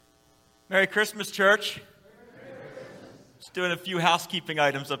Merry Christmas, church. Just doing a few housekeeping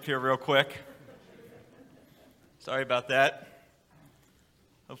items up here real quick. Sorry about that.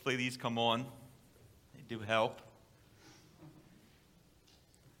 Hopefully these come on. They do help.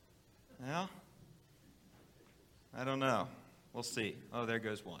 Well, I don't know. We'll see. Oh, there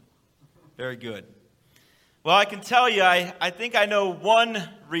goes one. Very good. Well, I can tell you, I think I know one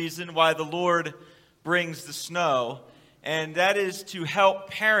reason why the Lord brings the snow, and that is to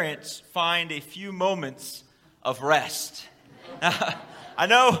help parents find a few moments of rest. I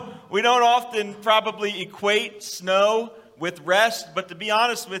know we don't often probably equate snow with rest, but to be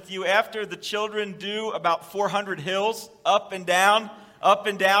honest with you, after the children do about 400 hills, up and down, up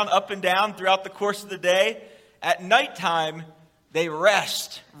and down, up and down throughout the course of the day, at nighttime, they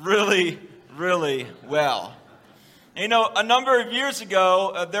rest really, really well. You know, a number of years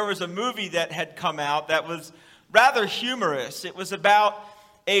ago, there was a movie that had come out that was rather humorous. It was about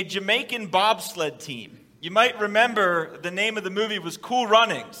a Jamaican bobsled team. You might remember the name of the movie was Cool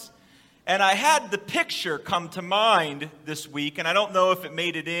Runnings. And I had the picture come to mind this week, and I don't know if it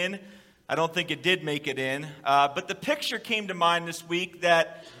made it in. I don't think it did make it in. But the picture came to mind this week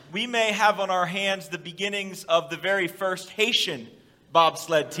that we may have on our hands the beginnings of the very first Haitian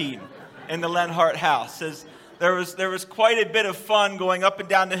bobsled team in the Lenhart house. As there was quite a bit of fun going up and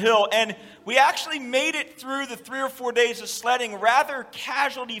down the hill, and we actually made it through the 3 or 4 days of sledding rather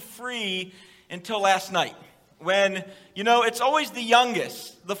casualty-free until last night, when, you know, it's always the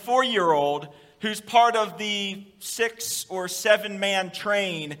youngest, the 4-year-old, who's part of the 6 or 7-man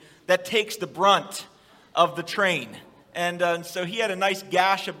train that takes the brunt of the train. And so he had a nice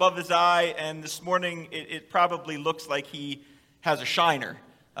gash above his eye, and this morning it probably looks like he has a shiner,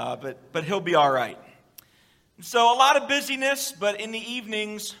 but he'll be all right. So a lot of busyness, but in the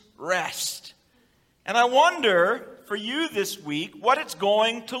evenings, rest. And I wonder, for you this week, what it's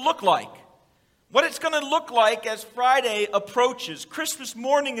going to look like. What it's going to look like as Friday approaches. Christmas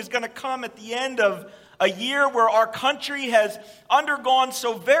morning is going to come at the end of a year where our country has undergone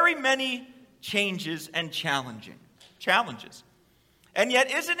so very many changes and challenges. And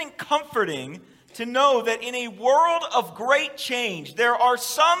yet, isn't it comforting to know that in a world of great change, there are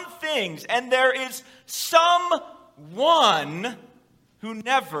some things and there is someone who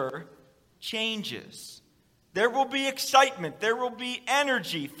never changes. There will be excitement. There will be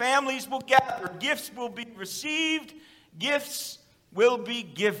energy. Families will gather. Gifts will be received. Gifts will be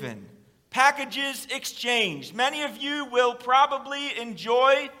given. Packages exchanged. Many of you will probably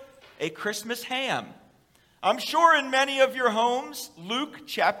enjoy a Christmas ham. I'm sure in many of your homes, Luke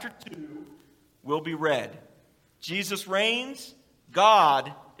chapter 2 will be read. Jesus reigns.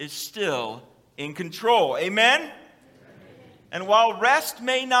 God is still in control. Amen? And while rest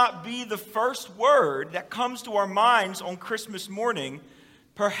may not be the first word that comes to our minds on Christmas morning,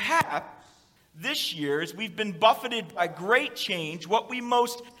 perhaps this year, as we've been buffeted by great change, what we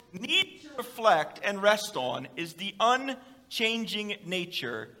most need to reflect and rest on is the unchanging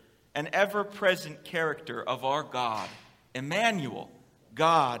nature and ever-present character of our God, Emmanuel,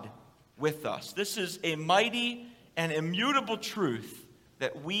 God with us. This is a mighty and immutable truth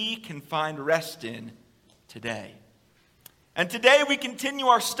that we can find rest in today. And today we continue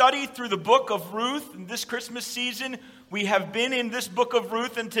our study through the book of Ruth. In this Christmas season, we have been in this book of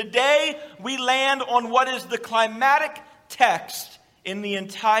Ruth, and today we land on what is the climatic text in the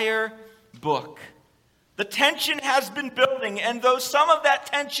entire book. The tension has been building, and though some of that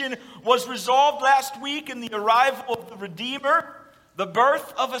tension was resolved last week in the arrival of the Redeemer, the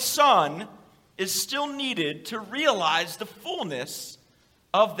birth of a son is still needed to realize the fullness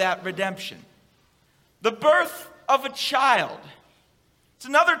of that redemption. The birth of a child. It's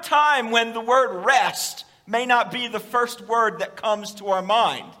another time when the word rest may not be the first word that comes to our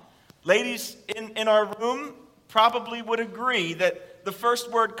mind. Ladies in our room probably would agree that the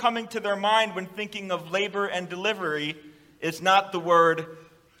first word coming to their mind when thinking of labor and delivery is not the word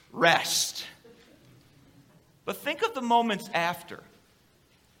rest. But think of the moments after.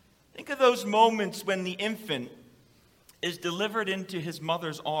 Think of those moments when the infant is delivered into his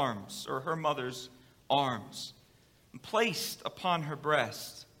mother's arms or her mother's arms and placed upon her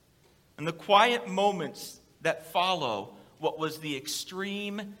breast, and the quiet moments that follow what was the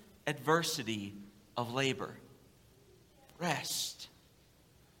extreme adversity of labor. Rest.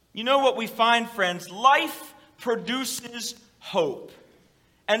 You know what we find, friends? Life produces hope.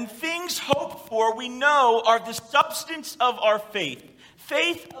 And things hoped for, we know, are the substance of our faith.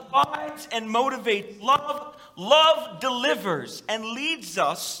 Faith abides and motivates love. Love delivers and leads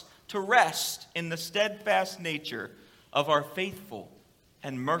us to rest in the steadfast nature of our faithful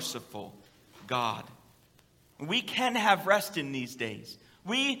and merciful God. We can have rest in these days.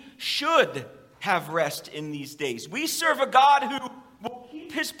 We should have rest in these days. We serve a God who will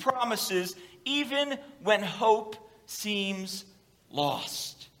keep his promises even when hope seems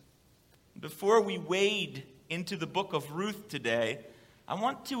lost. Before we wade into the book of Ruth today, I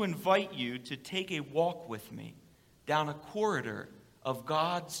want to invite you to take a walk with me down a corridor of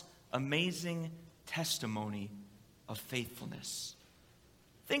God's amazing testimony of faithfulness.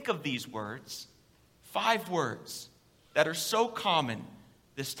 Think of these words, 5 words that are so common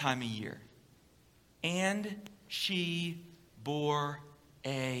this time of year. And she bore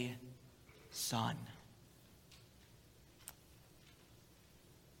a son.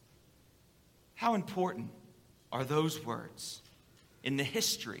 How important are those words in the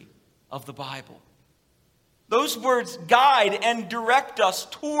history of the Bible? Those words guide and direct us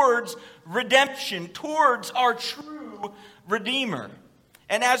towards redemption, towards our true Redeemer.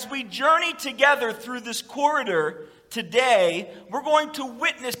 And as we journey together through this corridor today, we're going to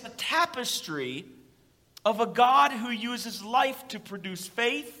witness a tapestry of a God who uses life to produce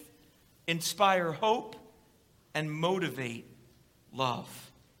faith, inspire hope, and motivate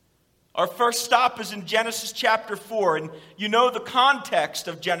love. Our first stop is in Genesis chapter 4, and you know the context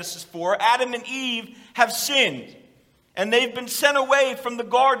of Genesis 4. Adam and Eve have sinned, and they've been sent away from the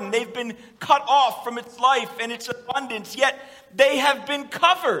garden. They've been cut off from its life and its abundance, yet they have been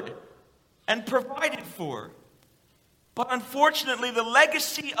covered and provided for. But unfortunately, the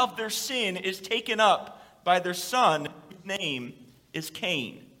legacy of their sin is taken up by their son, whose name is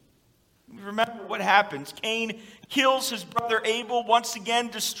Cain. Remember what happens. Cain kills his brother Abel, once again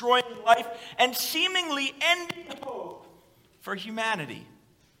destroying life and seemingly ending hope for humanity.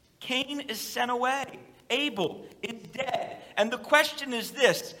 Cain is sent away. Abel is dead. And the question is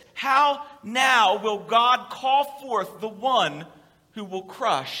this: how now will God call forth the one who will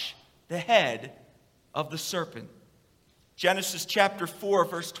crush the head of the serpent? Genesis chapter 4,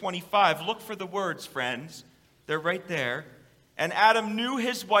 verse 25. Look for the words, friends. They're right there. And Adam knew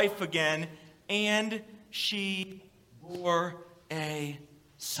his wife again, and she bore a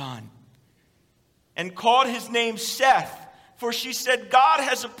son, and called his name Seth, for she said, God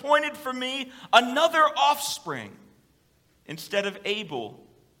has appointed for me another offspring instead of Abel,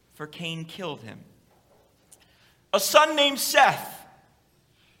 for Cain killed him. A son named Seth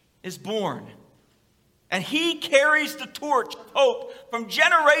is born, and he carries the torch of hope from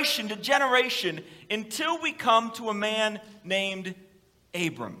generation to generation until we come to a man named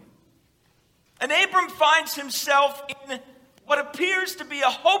Abram. And Abram finds himself in what appears to be a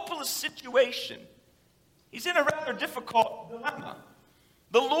hopeless situation. He's in a rather difficult dilemma.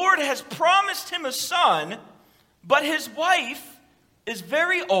 The Lord has promised him a son, but his wife is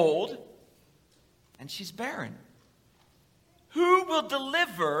very old and she's barren. Who will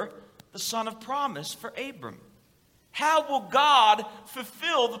deliver the son of promise for Abram? How will God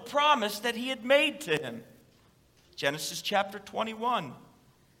fulfill the promise that he had made to him? Genesis chapter 21.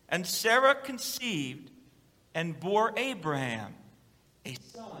 And Sarah conceived and bore Abraham a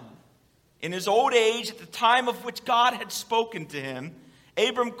son. In his old age, at the time of which God had spoken to him,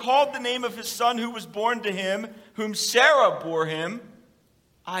 Abram called the name of his son who was born to him, whom Sarah bore him,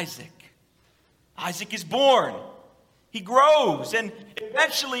 Isaac. Isaac is born. He grows, and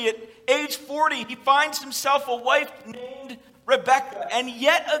eventually at age 40, he finds himself a wife named Rebekah. And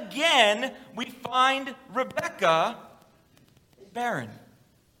yet again, we find Rebekah barren.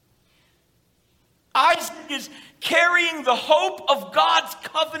 Isaac is carrying the hope of God's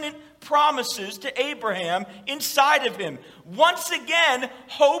covenant promises to Abraham inside of him. Once again,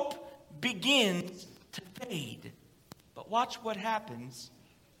 hope begins to fade. But watch what happens.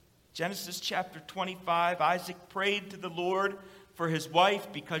 Genesis chapter 25, Isaac prayed to the Lord for his wife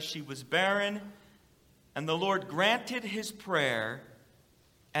because she was barren, and the Lord granted his prayer,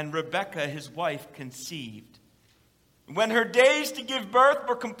 and Rebekah, his wife, conceived. When her days to give birth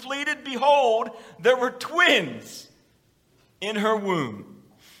were completed, behold, there were twins in her womb.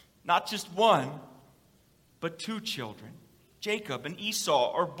 Not just one, but 2 children. Jacob and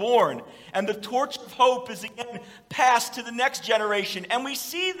Esau are born, and the torch of hope is again passed to the next generation. And we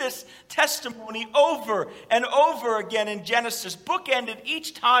see this testimony over and over again in Genesis, bookended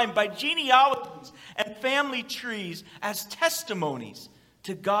each time by genealogies and family trees as testimonies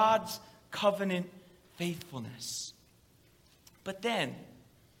to God's covenant faithfulness. But then,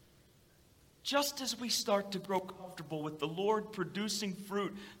 just as we start to grow comfortable with the Lord producing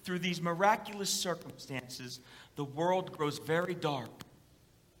fruit through these miraculous circumstances, the world grows very dark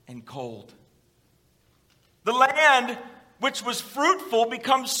and cold. The land which was fruitful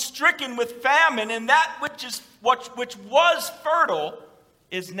becomes stricken with famine, and that which was fertile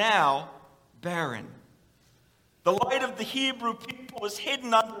is now barren. The light of the Hebrew people was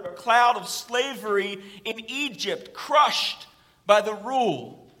hidden under a cloud of slavery in Egypt, crushed by the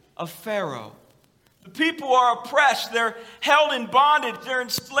rule of Pharaoh. The people are oppressed. They're held in bondage. They're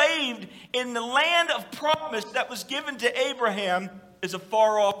enslaved in the land of promise that was given to Abraham is a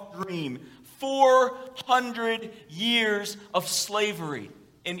far-off dream. 400 years of slavery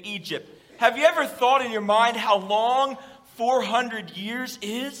in Egypt. Have you ever thought in your mind how long 400 years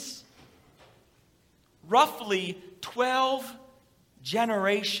is? Roughly 12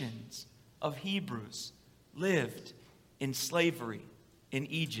 generations of Hebrews lived in slavery in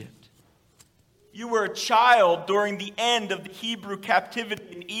Egypt. You were a child during the end of the Hebrew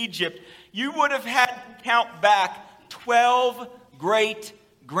captivity in Egypt. You would have had to count back 12 great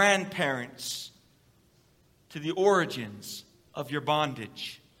grandparents to the origins of your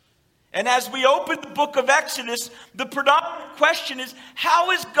bondage. And as we open the book of Exodus, the predominant question is,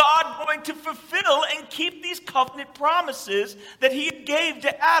 how is God going to fulfill and keep these covenant promises that he gave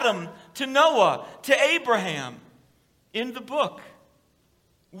to Adam, to Noah, to Abraham in the book?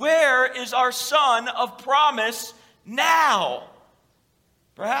 Where is our son of promise now?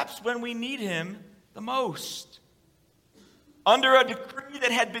 Perhaps when we need him the most. Under a decree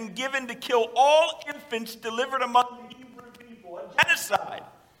that had been given to kill all infants delivered among the Hebrew people, a genocide,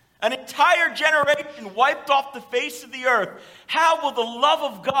 an entire generation wiped off the face of the earth. How will the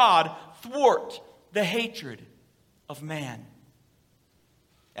love of God thwart the hatred of man?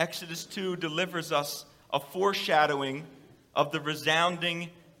 Exodus 2 delivers us a foreshadowing of the resounding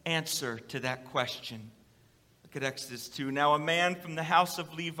answer to that question. Look at Exodus 2. Now a man from the house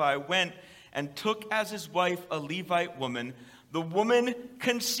of Levi went and took as his wife a Levite woman. The woman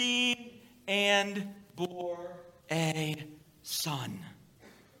conceived and bore a son.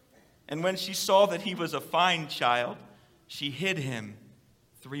 And when she saw that he was a fine child, she hid him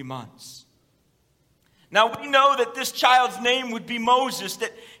 3 months. Now we know that this child's name would be Moses,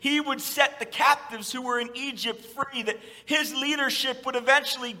 that he would set the captives who were in Egypt free, that his leadership would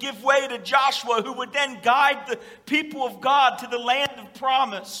eventually give way to Joshua, who would then guide the people of God to the land of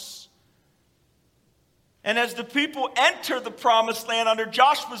promise. And as the people enter the promised land under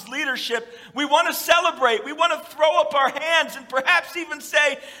Joshua's leadership, we want to celebrate. We want to throw up our hands and perhaps even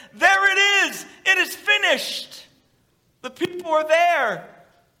say, there it is. It is finished. The people are there.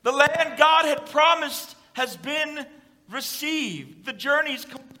 The land God had promised has been received. The journey's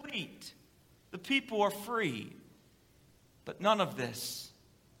complete. The people are free. But none of this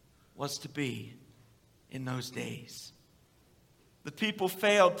was to be in those days. The people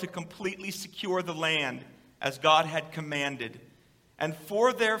failed to completely secure the land as God had commanded. And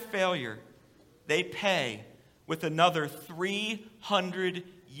for their failure, they pay with another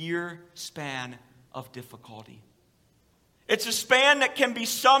 300-year span of difficulty. It's a span that can be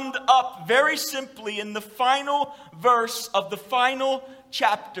summed up very simply in the final verse of the final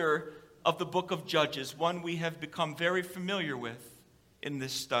chapter of the book of Judges, one we have become very familiar with in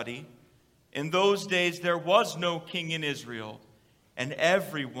this study. In those days, there was no king in Israel, and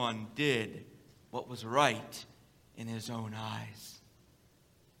everyone did what was right in his own eyes.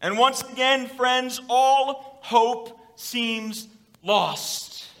 And once again, friends, all hope seems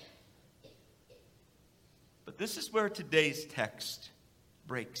lost. But this is where today's text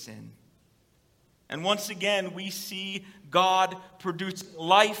breaks in. And once again, we see God produce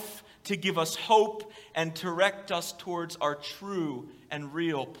life to give us hope and direct us towards our true and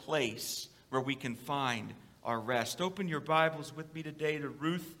real place where we can find our rest. Open your Bibles with me today to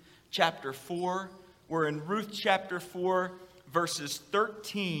Ruth chapter 4. We're in Ruth chapter 4, verses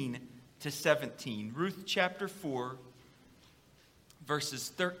 13 to 17. Ruth chapter 4, verses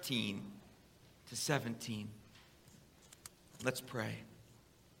 13 to 17. Let's pray.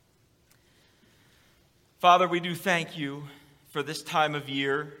 Father, we do thank you for this time of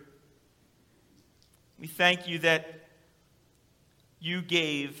year. We thank you that you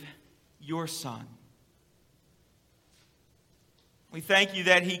gave your Son. We thank you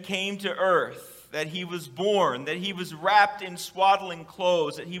that he came to earth, that he was born, that he was wrapped in swaddling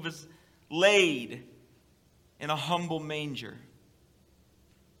clothes, that he was laid in a humble manger.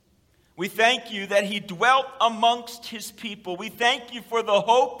 We thank you that he dwelt amongst his people. We thank you for the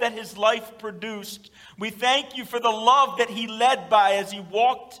hope that his life produced. We thank you for the love that he led by as he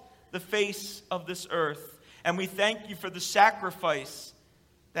walked the face of this earth. And we thank you for the sacrifice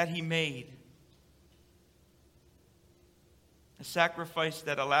that he made. A sacrifice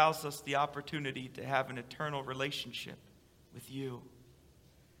that allows us the opportunity to have an eternal relationship with you.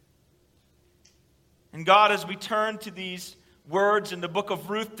 And God, as we turn to these words in the book of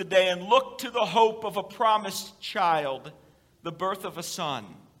Ruth today and look to the hope of a promised child, the birth of a son,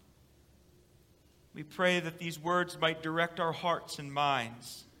 We pray that these words might direct our hearts and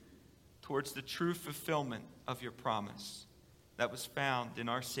minds towards the true fulfillment of your promise that was found in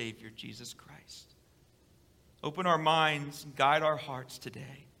our Savior, Jesus Christ. Open our minds and guide our hearts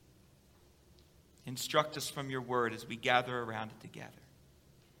today. Instruct us from your word as we gather around it together.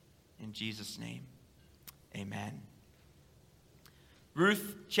 In Jesus' name, amen.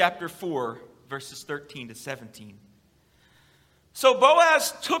 Ruth chapter 4, verses 13 to 17. So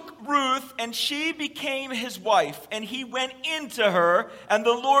Boaz took Ruth, and she became his wife, and he went into her, and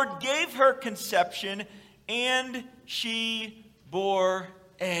the Lord gave her conception, and she bore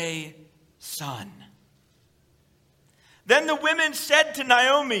a son. Then the women said to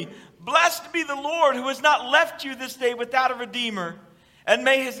Naomi, "Blessed be the Lord, who has not left you this day without a redeemer, and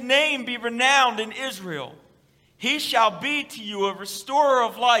may his name be renowned in Israel. He shall be to you a restorer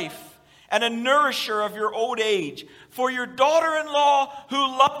of life and a nourisher of your old age. For your daughter-in-law,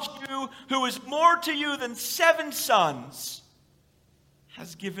 who loves you, who is more to you than 7 sons,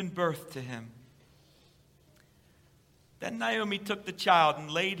 has given birth to him." Then Naomi took the child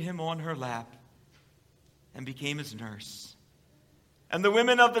and laid him on her lap and became his nurse. And the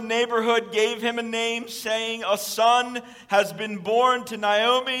women of the neighborhood gave him a name, saying, "A son has been born to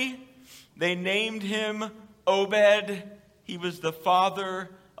Naomi." They named him Obed. He was the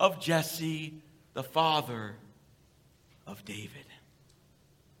father of Jesse, the father of David.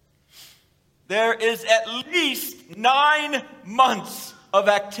 There is at least 9 months of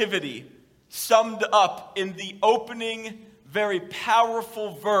activity summed up in the opening, very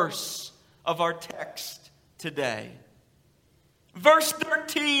powerful verse of our text today. Verse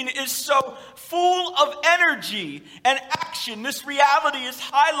 13 is so full of energy and action. This reality is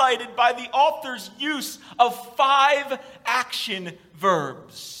highlighted by the author's use of 5 action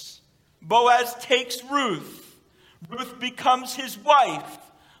verbs. Boaz takes Ruth. Ruth becomes his wife.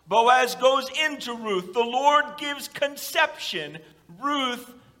 Boaz goes into Ruth. The Lord gives conception.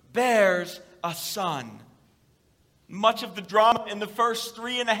 Ruth bears a son. Much of the drama in the first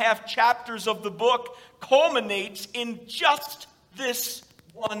 3.5 chapters of the book culminates in just this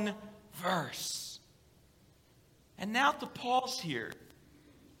one verse. And now to pause here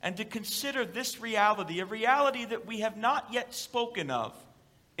and to consider this reality, a reality that we have not yet spoken of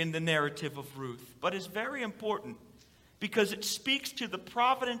in the narrative of Ruth, but is very important because it speaks to the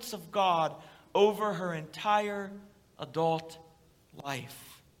providence of God over her entire adult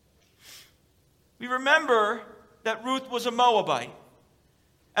life. We remember that Ruth was a Moabite.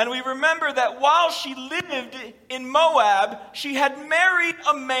 And we remember that while she lived in Moab, she had married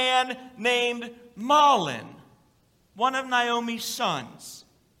a man named Mahlon, one of Naomi's sons.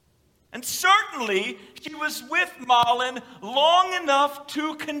 And certainly, she was with Mahlon long enough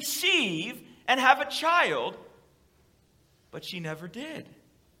to conceive and have a child, but she never did.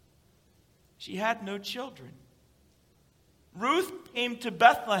 She had no children. Ruth came to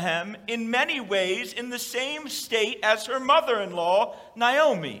Bethlehem in many ways in the same state as her mother-in-law,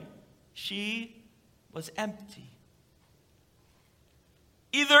 Naomi. She was empty.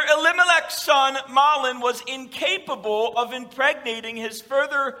 Either Elimelech's son, Mahlon, was incapable of impregnating his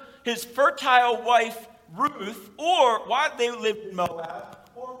fertile wife, Ruth, or while they lived in Moab,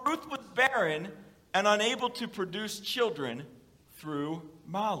 or Ruth was barren and unable to produce children through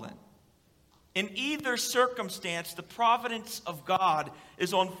Mahlon. In either circumstance, the providence of God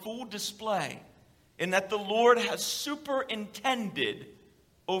is on full display in that the Lord has superintended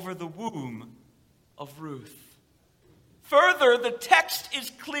over the womb of Ruth. Further, the text is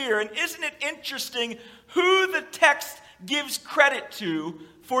clear, and isn't it interesting who the text gives credit to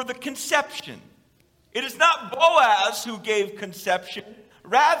for the conception? It is not Boaz who gave conception.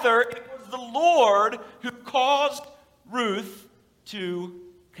 Rather, it was the Lord who caused Ruth to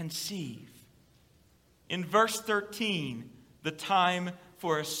conceive. In verse 13, the time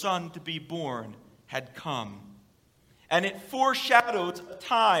for a son to be born had come. And it foreshadows a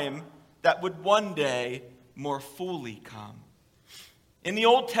time that would one day more fully come. In the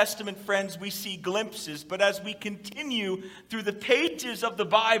Old Testament, friends, we see glimpses, but as we continue through the pages of the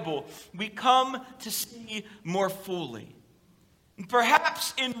Bible, we come to see more fully. And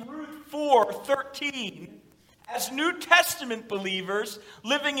perhaps in Ruth 4:13, as New Testament believers,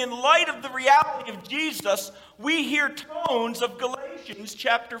 living in light of the reality of Jesus, we hear tones of Galatians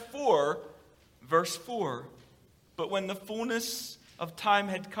chapter 4, verse 4. But when the fullness of time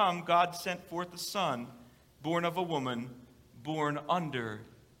had come, God sent forth a son, born of a woman, born under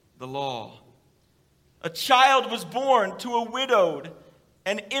the law. A child was born to a widowed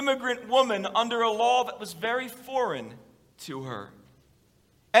and immigrant woman under a law that was very foreign to her.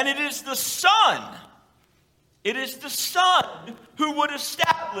 And it is the Son who would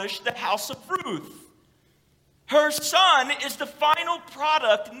establish the house of Ruth. Her son is the final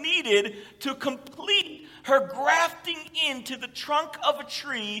product needed to complete her grafting into the trunk of a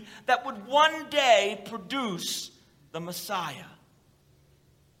tree that would one day produce the Messiah.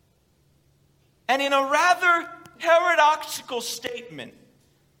 And in a rather paradoxical statement,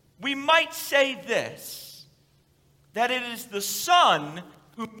 we might say this, that it is the son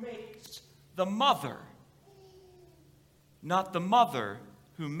who makes the mother, not the mother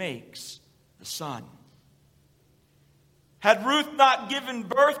who makes the son. Had Ruth not given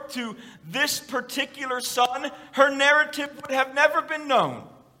birth to this particular son, her narrative would have never been known.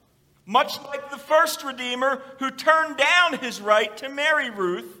 Much like the first Redeemer who turned down his right to marry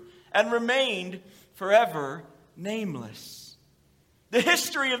Ruth and remained forever nameless. The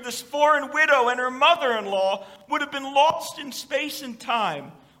history of this foreign widow and her mother-in-law would have been lost in space and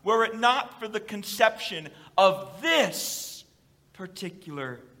time were it not for the conception of this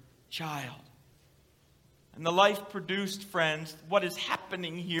particular child. And the life produced, friends, what is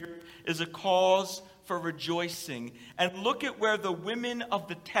happening here is a cause for rejoicing. And look at where the women of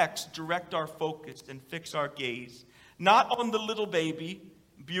the text direct our focus and fix our gaze. Not on the little baby,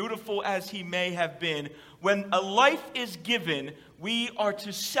 beautiful as he may have been. When a life is given, we are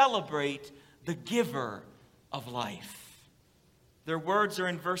to celebrate the giver of life. Their words are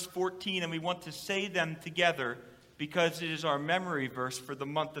in verse 14, and we want to say them together because it is our memory verse for the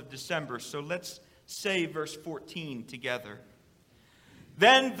month of December. So let's say verse 14 together.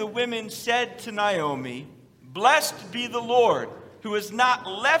 Then the women said to Naomi, "Blessed be the Lord, who has not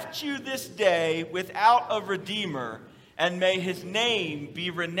left you this day without a redeemer, and may his name be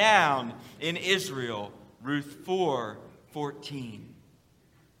renowned in Israel." Ruth 4:14.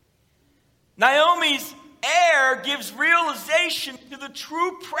 Naomi's heir gives realization to the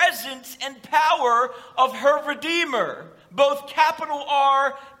true presence and power of her Redeemer, both capital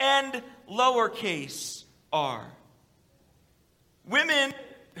R and lowercase r. Women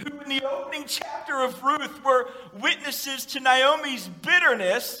who in the opening chapter of Ruth were witnesses to Naomi's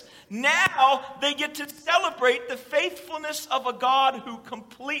bitterness, now they get to celebrate the faithfulness of a God who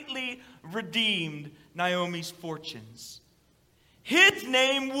completely redeemed Naomi's fortunes. His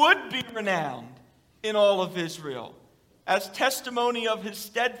name would be renowned in all of Israel, as testimony of his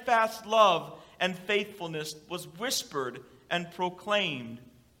steadfast love and faithfulness was whispered and proclaimed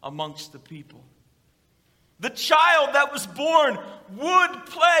amongst the people. The child that was born would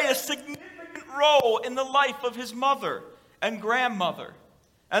play a significant role in the life of his mother and grandmother.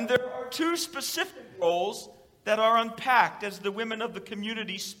 And there are two specific roles that are unpacked as the women of the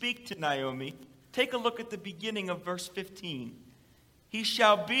community speak to Naomi. Take a look at the beginning of verse 15. "He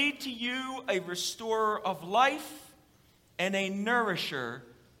shall be to you a restorer of life and a nourisher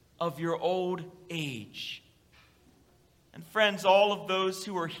of your old age." And friends, all of those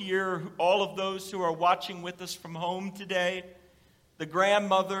who are here, all of those who are watching with us from home today, the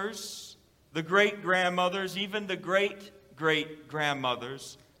grandmothers, the great-grandmothers, even the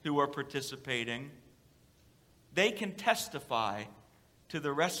great-great-grandmothers who are participating, they can testify to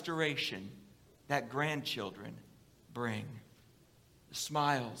the restoration that grandchildren bring. The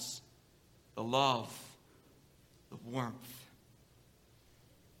smiles, the love, the warmth.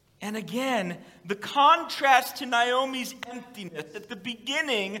 And again, the contrast to Naomi's emptiness at the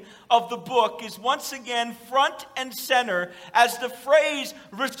beginning of the book is once again front and center, as the phrase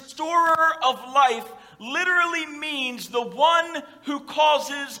restorer of life literally means the one who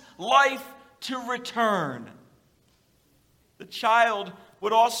causes life to return. The child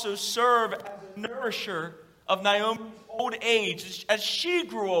would also serve as a nourisher of Naomi's old age as she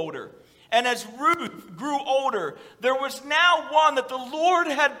grew older. And as Ruth grew older, there was now one that the Lord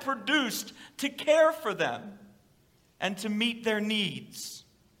had produced to care for them and to meet their needs.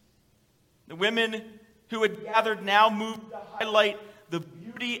 The women who had gathered now moved to highlight the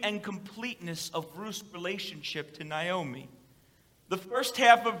beauty and completeness of Ruth's relationship to Naomi. The first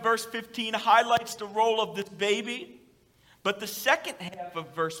half of verse 15 highlights the role of this baby, but the second half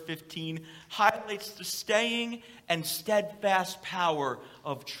of verse 15 highlights the staying and steadfast power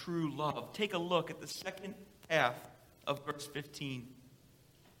of true love. Take a look at the second half of verse 15.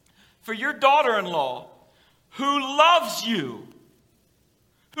 "For your daughter-in-law, who loves you,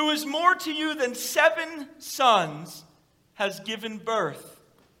 who is more to you than 7 sons, has given birth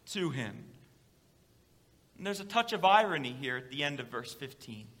to him." And there's a touch of irony here at the end of verse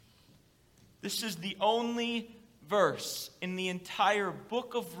 15. This is the only verse in the entire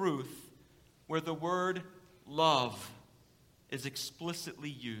book of Ruth where the word love is explicitly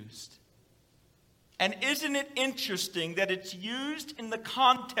used. And isn't it interesting that it's used in the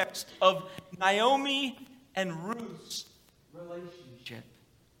context of Naomi and Ruth's relationship?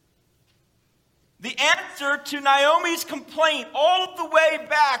 The answer to Naomi's complaint all of the way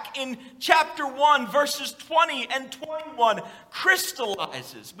back in chapter 1, verses 20 and 21,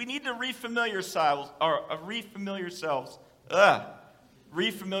 crystallizes. We need to refamiliarize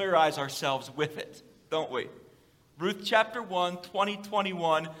ourselves with it, don't we? Ruth chapter 1, 20,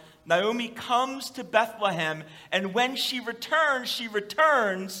 21, Naomi comes to Bethlehem, and when she returns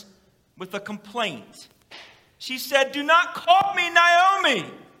with a complaint. She said, "Do not call me Naomi.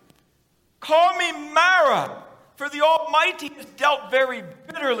 Call me Mara, for the Almighty has dealt very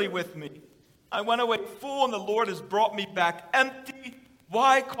bitterly with me. I went away full, and the Lord has brought me back empty.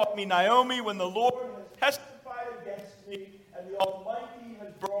 Why call me Naomi when the Lord has testified against me, and the Almighty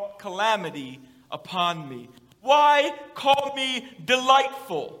has brought calamity upon me? Why call me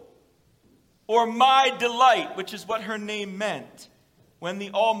delightful, or my delight," which is what her name meant, "when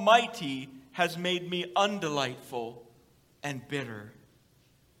the Almighty has made me undelightful and bitter?"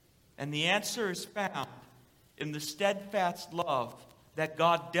 And the answer is found in the steadfast love that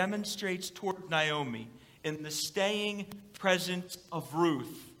God demonstrates toward Naomi, in the staying presence of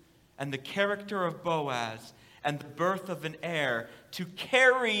Ruth, and the character of Boaz, and the birth of an heir to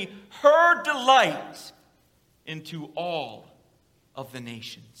carry her delight into all of the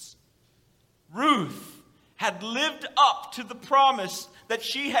nations. Ruth had lived up to the promise that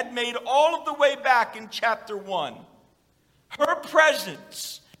she had made all of the way back in chapter 1. Her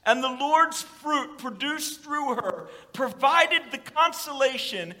presence and the Lord's fruit produced through her provided the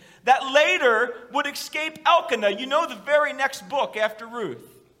consolation that later would escape Elkanah. You know the very next book after Ruth,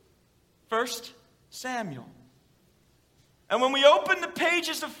 1 Samuel. And when we open the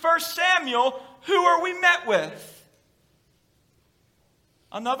pages of 1 Samuel, who are we met with?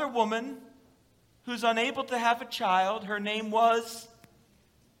 Another woman who's unable to have a child. Her name was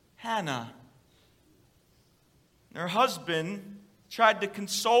Hannah. Her husband tried to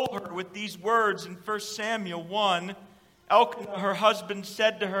console her with these words in 1 Samuel 1. Elkanah, her husband,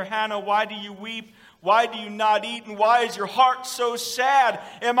 said to her, "Hannah, why do you weep? Why do you not eat? And why is your heart so sad?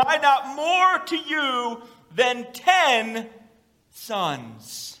 Am I not more to you than 10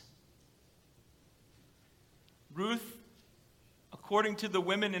 sons?" Ruth, according to the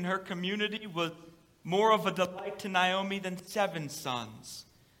women in her community, was more of a delight to Naomi than 7 sons.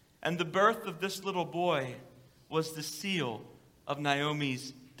 And the birth of this little boy was the seal of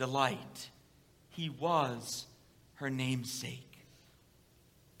Naomi's delight. He was her namesake.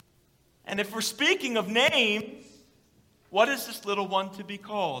 And if we're speaking of names, what is this little one to be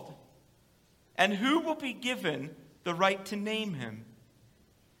called? And who will be given the right to name him?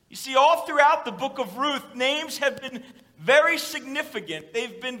 You see, all throughout the book of Ruth, names have been very significant.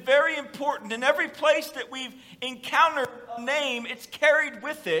 They've been very important. In every place that we've encountered a name, it's carried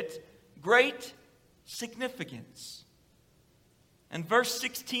with it great significance. And verse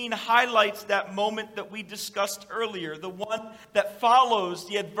 16 highlights that moment that we discussed earlier, the one that follows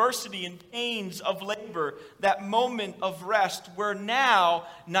the adversity and pains of labor, that moment of rest where now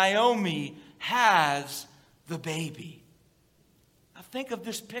Naomi has the baby. Now think of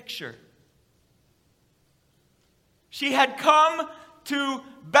this picture. She had come to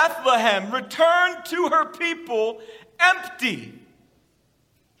Bethlehem, returned to her people empty.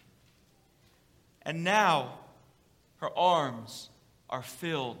 And now her arms are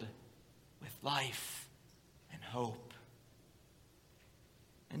filled with life and hope.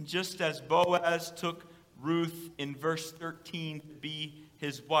 And just as Boaz took Ruth in verse 13 to be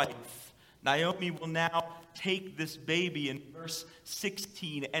his wife, Naomi will now take this baby in verse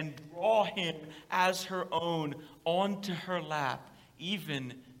 16 and draw him as her own onto her lap,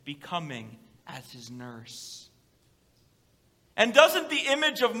 even becoming as his nurse. And doesn't the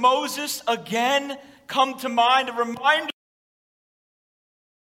image of Moses again come to mind, a reminder?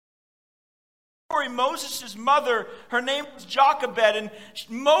 Moses' mother, her name was Jochebed, and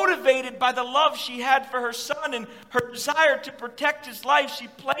motivated by the love she had for her son and her desire to protect his life, she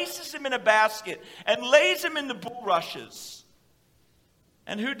places him in a basket and lays him in the bulrushes.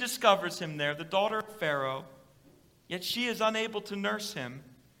 And who discovers him there? The daughter of Pharaoh. Yet she is unable to nurse him.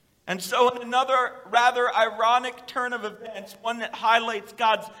 And so in another rather ironic turn of events, one that highlights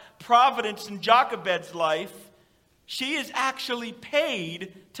God's providence in Jochebed's life, she is actually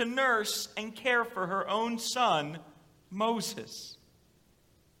paid to nurse and care for her own son, Moses.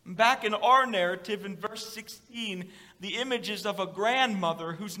 Back in our narrative in verse 16, the image is of a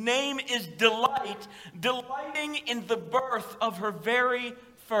grandmother whose name is Delight, delighting in the birth of her very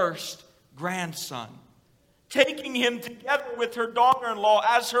first grandson, taking him together with her daughter-in-law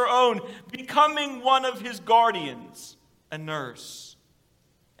as her own, becoming one of his guardians, a nurse.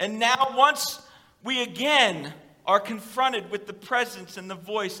 And now once we again are confronted with the presence and the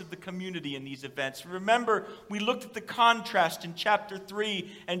voice of the community in these events. Remember, we looked at the contrast in chapter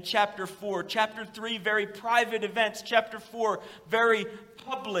 3 and chapter 4. Chapter 3, very private events. Chapter 4, very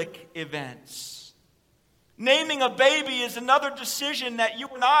public events. Naming a baby is another decision that you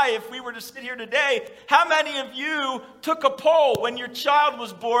and I, if we were to sit here today, how many of you took a poll when your child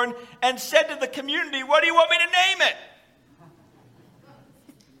was born and said to the community, "What do you want me to name it?"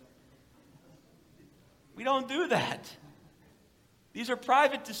 We don't do that. These are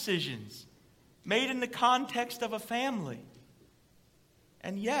private decisions made in the context of a family.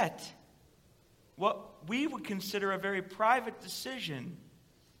 And yet, what we would consider a very private decision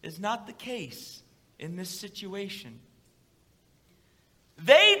is not the case in this situation.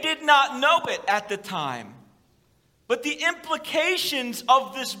 They did not know it at the time, but the implications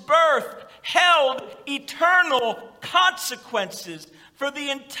of this birth held eternal consequences for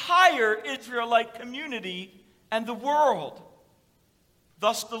the entire Israelite community and the world.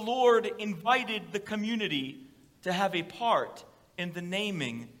 Thus, the Lord invited the community to have a part in the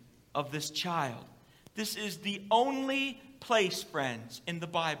naming of this child. This is the only place, friends, in the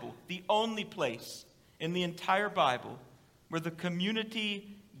Bible, the only place in the entire Bible where the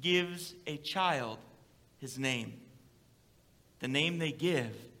community gives a child his name. The name they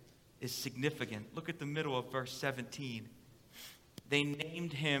give is significant. Look at the middle of verse 17. They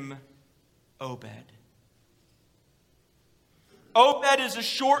named him Obed. Obed is a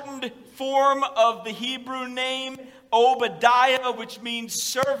shortened form of the Hebrew name Obadiah, which means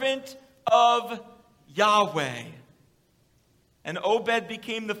servant of Yahweh. And Obed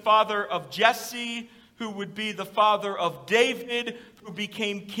became the father of Jesse, who would be the father of David, who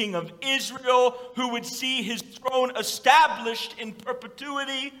became king of Israel, who would see his throne established in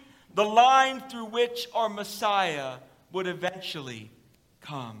perpetuity, the line through which our Messiah would eventually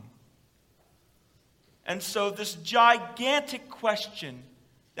come. And so this gigantic question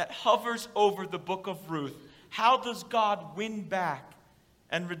that hovers over the book of Ruth, how does God win back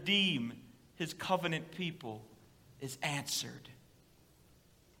and redeem his covenant people, is answered.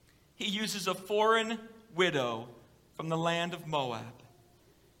 He uses a foreign widow from the land of Moab.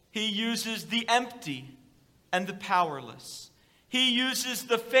 He uses the empty and the powerless. He uses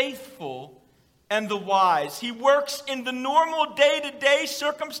the faithful and the wise. He works in the normal day-to-day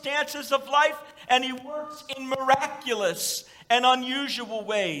circumstances of life, and he works in miraculous and unusual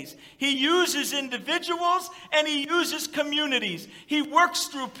ways. He uses individuals and he uses communities. He works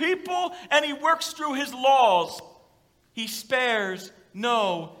through people and he works through his laws. He spares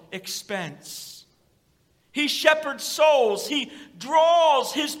no expense. He shepherds souls. He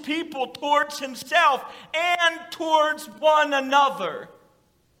draws his people towards himself and towards one another.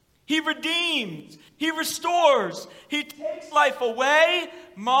 He redeems. He restores. He takes life away,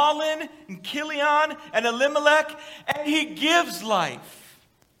 Mahlon and Chilion and Elimelech, and he gives life.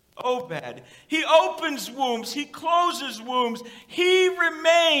 Obed. He opens wombs. He closes wombs. He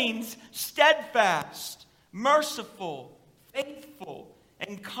remains steadfast, merciful, faithful,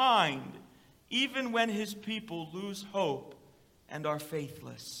 and kind, even when his people lose hope and are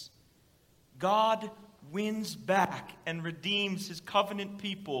faithless. God wins back and redeems his covenant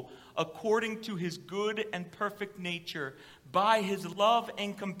people according to his good and perfect nature. By his love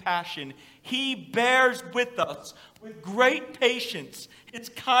and compassion, he bears with us with great patience. His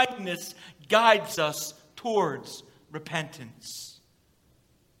kindness guides us towards repentance.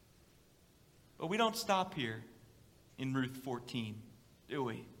 But we don't stop here in Ruth 14, do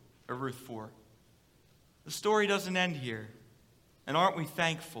we? Or Ruth 4. The story doesn't end here. And aren't we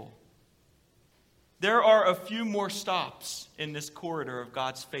thankful? There are a few more stops in this corridor of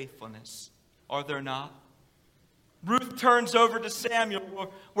God's faithfulness, are there not? Ruth turns over to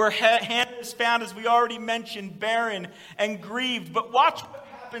Samuel, where Hannah is found, as we already mentioned, barren and grieved. But watch what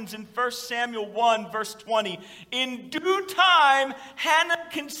happens in 1 Samuel 1, verse 20. In due time, Hannah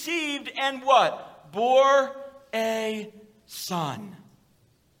conceived and what? Bore a son.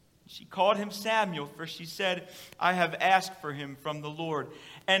 She called him Samuel, for she said, I have asked for him from the Lord.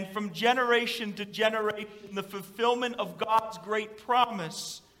 And from generation to generation, the fulfillment of God's great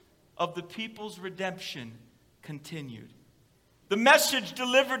promise of the people's redemption continued. The message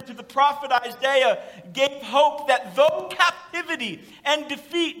delivered to the prophet Isaiah gave hope that though captivity and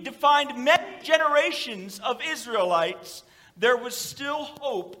defeat defined many generations of Israelites, there was still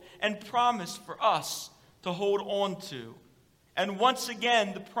hope and promise for us to hold on to. And once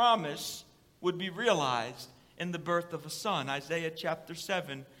again, the promise would be realized in the birth of a son. Isaiah chapter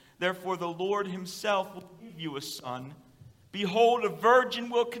 7, therefore the Lord himself will give you a son. Behold, a virgin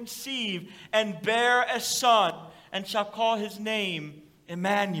will conceive and bear a son, and shall call his name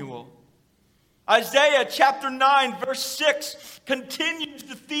Emmanuel. Isaiah chapter 9 verse 6 continues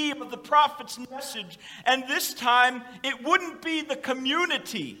the theme of the prophet's message. And this time it wouldn't be the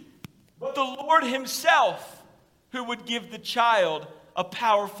community, but the Lord himself who would give the child a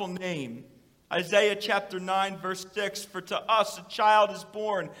powerful name. Isaiah chapter 9 verse 6, for to us a child is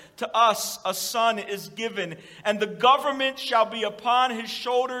born, to us a son is given, and the government shall be upon his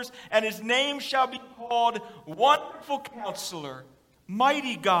shoulders, and his name shall be called Wonderful Counselor,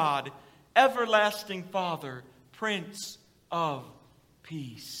 Mighty God, Everlasting Father, Prince of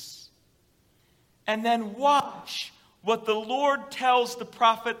Peace. And then watch what the Lord tells the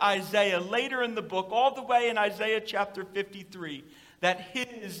prophet Isaiah later in the book, all the way in Isaiah chapter 53, that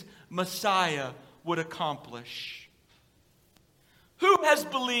his Messiah would accomplish. Who has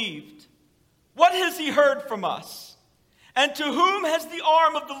believed? What has he heard from us? And to whom has the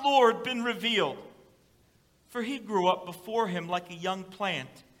arm of the Lord been revealed? For he grew up before him like a young plant,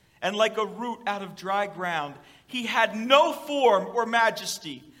 and like a root out of dry ground. He had no form or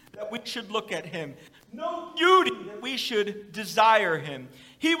majesty that we should look at him, no beauty that we should desire him.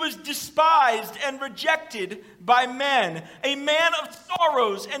 He was despised and rejected by men, a man of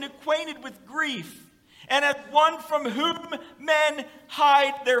sorrows and acquainted with grief, and as one from whom men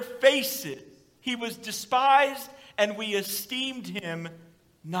hide their faces. He was despised, and we esteemed him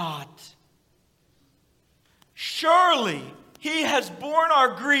not. Surely he has borne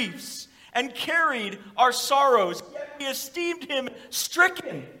our griefs and carried our sorrows, yet we esteemed him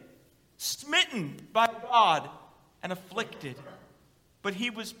stricken, smitten by God, and afflicted. But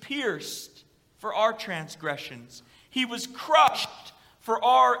he was pierced for our transgressions. He was crushed for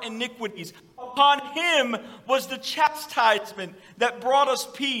our iniquities. Upon him was the chastisement that brought us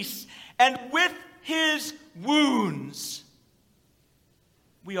peace, and with his wounds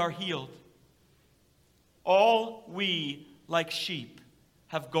we are healed. All we, like sheep,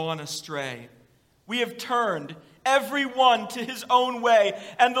 have gone astray. We have turned every one to his own way,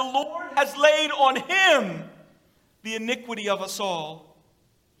 and the Lord has laid on him the iniquity of us all.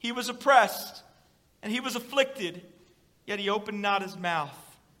 He was oppressed, and he was afflicted, yet he opened not his mouth.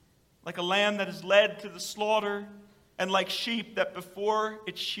 Like a lamb that is led to the slaughter, and like sheep that before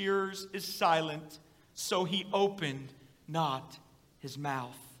its shearers is silent, so he opened not his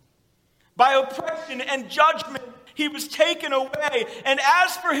mouth. By oppression and judgment he was taken away. And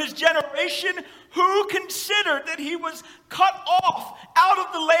as for his generation, who considered that he was cut off out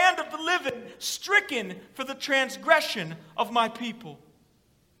of the land of the living, stricken for the transgression of my people?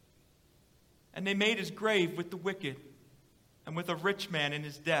 And they made his grave with the wicked, and with a rich man in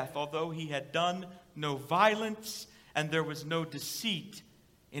his death, although he had done no violence, and there was no deceit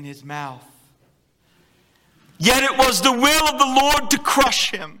in his mouth. Yet it was the will of the Lord to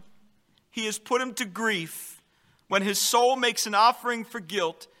crush him. He has put him to grief. When his soul makes an offering for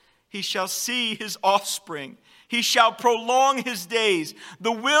guilt, he shall see his offspring. He shall prolong his days.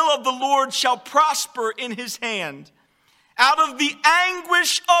 The will of the Lord shall prosper in his hand. Out of the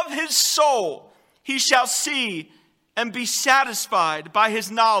anguish of his soul he shall see and be satisfied by his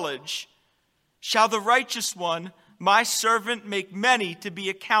knowledge. Shall the righteous one, my servant, make many to be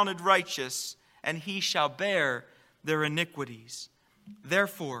accounted righteous, and he shall bear their iniquities.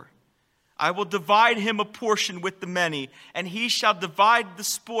 Therefore, I will divide him a portion with the many, and he shall divide the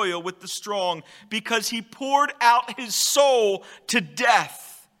spoil with the strong, because he poured out his soul to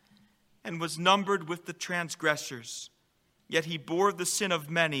death and was numbered with the transgressors. Yet he bore the sin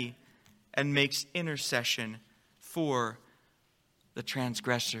of many and makes intercession for the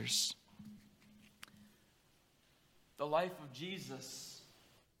transgressors. The life of Jesus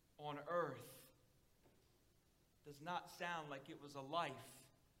on earth does not sound like it was a life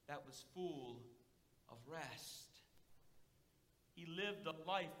that was full of rest. He lived a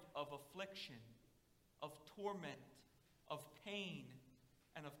life of affliction, of torment, of pain,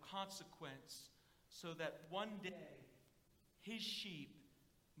 and of consequence, so that one day his sheep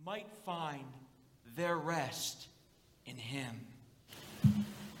might find their rest in him.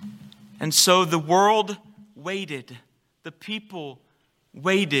 And so the world waited. The people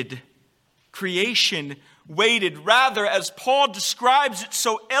waited. Creation waited. Rather, as Paul describes it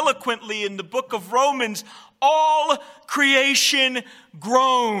so eloquently in the book of Romans, all creation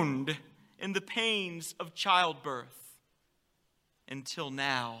groaned in the pains of childbirth until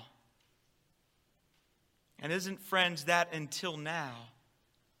now. And isn't, friends, that until now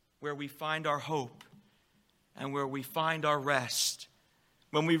where we find our hope and where we find our rest?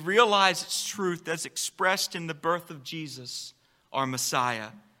 When we realize its truth as expressed in the birth of Jesus, our Messiah.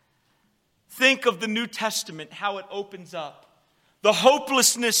 Think of the New Testament, how it opens up. The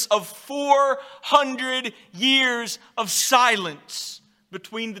hopelessness of 400 years of silence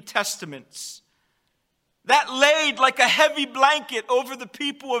between the testaments. that laid like a heavy blanket over the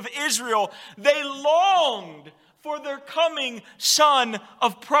people of Israel. They longed for their coming Son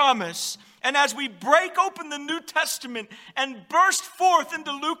of promise. And as we break open the New Testament and burst forth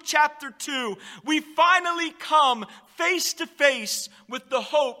into Luke chapter 2, we finally come face to face with the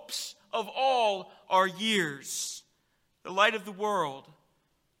hopes of all our years. The light of the world,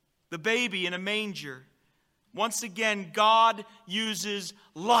 the baby in a manger. Once again, God uses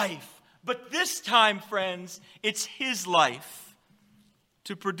life. But this time, friends, it's His life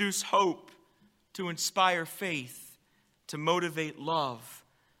to produce hope, to inspire faith, to motivate love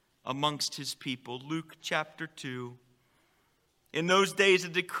amongst His people. Luke chapter 2. In those days, a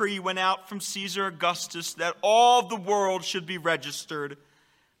decree went out from Caesar Augustus that all the world should be registered.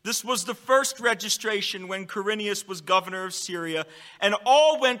 This was the first registration when Quirinius was governor of Syria, and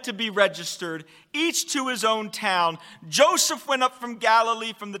all went to be registered, each to his own town. Joseph went up from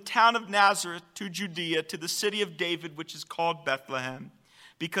Galilee, from the town of Nazareth to Judea, to the city of David, which is called Bethlehem,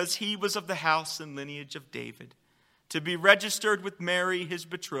 because he was of the house and lineage of David, to be registered with Mary, his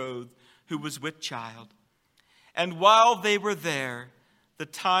betrothed, who was with child. And while they were there, the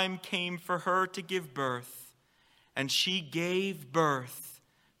time came for her to give birth, and she gave birth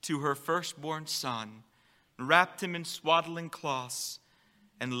to her firstborn son, wrapped him in swaddling cloths,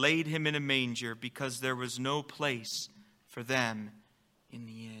 and laid him in a manger, because there was no place for them in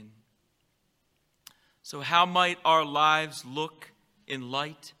the inn. So how might our lives look in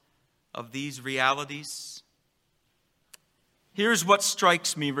light of these realities? Here's what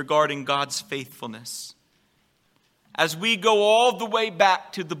strikes me regarding God's faithfulness. As we go all the way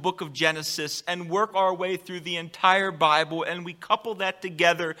back to the book of Genesis and work our way through the entire Bible, and we couple that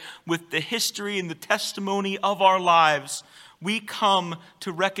together with the history and the testimony of our lives, we come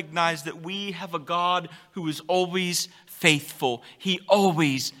to recognize that we have a God who is always faithful. He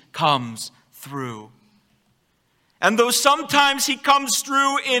always comes through. And though sometimes He comes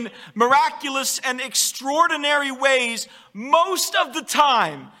through in miraculous and extraordinary ways, most of the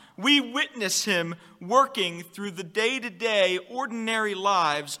time we witness Him working through the day-to-day, ordinary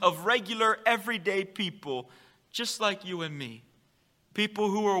lives of regular, everyday people, just like you and me. People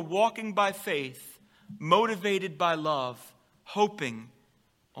who are walking by faith, motivated by love, hoping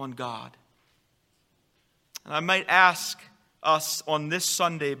on God. And I might ask us on this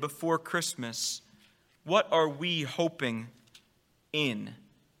Sunday before Christmas, what are we hoping in?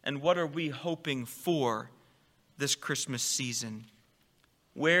 And what are we hoping for this Christmas season?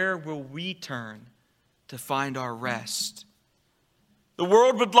 Where will we turn to find our rest? The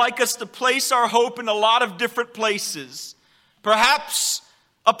world would like us to place our hope in a lot of different places. Perhaps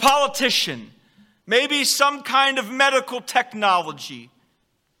a politician, maybe some kind of medical technology,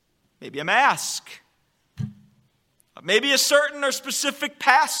 maybe a mask, maybe a certain or specific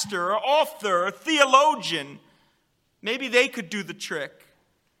pastor or author or theologian. Maybe they could do the trick.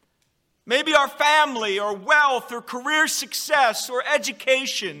 Maybe our family or wealth or career success or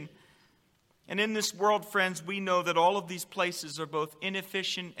education. And in this world, friends, we know that all of these places are both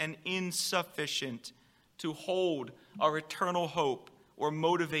inefficient and insufficient to hold our eternal hope or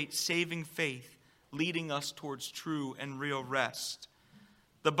motivate saving faith, leading us towards true and real rest.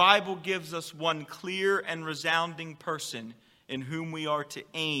 The Bible gives us one clear and resounding person in whom we are to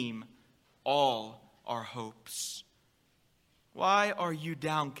aim all our hopes. Why are you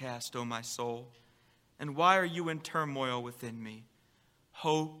downcast, O my soul? And why are you in turmoil within me?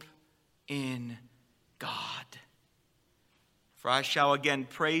 Hope in God. For I shall again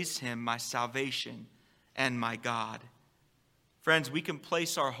praise Him, my salvation and my God. Friends, we can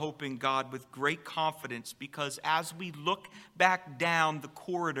place our hope in God with great confidence, because as we look back down the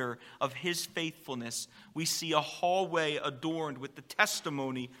corridor of His faithfulness, we see a hallway adorned with the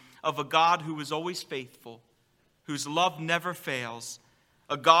testimony of a God who is always faithful, whose love never fails,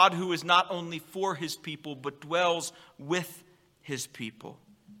 a God who is not only for His people, but dwells with His people.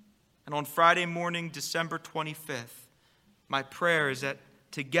 And on Friday morning, December 25th, my prayer is that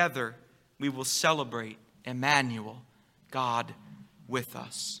together we will celebrate Emmanuel, God with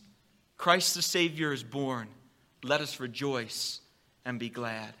us. Christ the Savior is born. Let us rejoice and be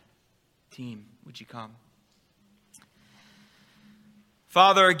glad. Team, would you come?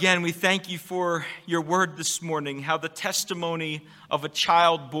 Father, again, we thank you for your word this morning, how the testimony of a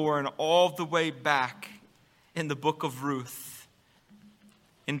child born all the way back in the book of Ruth,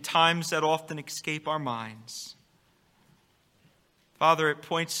 in times that often escape our minds. Father, it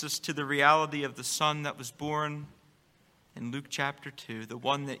points us to the reality of the Son that was born in Luke chapter 2, the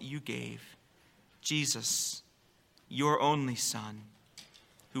one that you gave, Jesus, your only Son,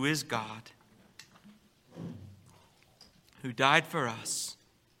 who is God, who died for us,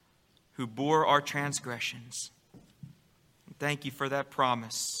 who bore our transgressions. Thank you for that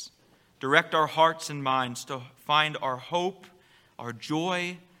promise. Direct our hearts and minds to find our hope, our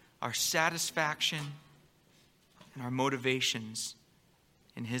joy, our satisfaction, and our motivations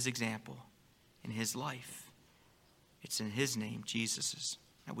in his example, in his life. It's in his name, Jesus',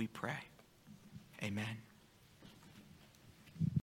 that we pray. Amen.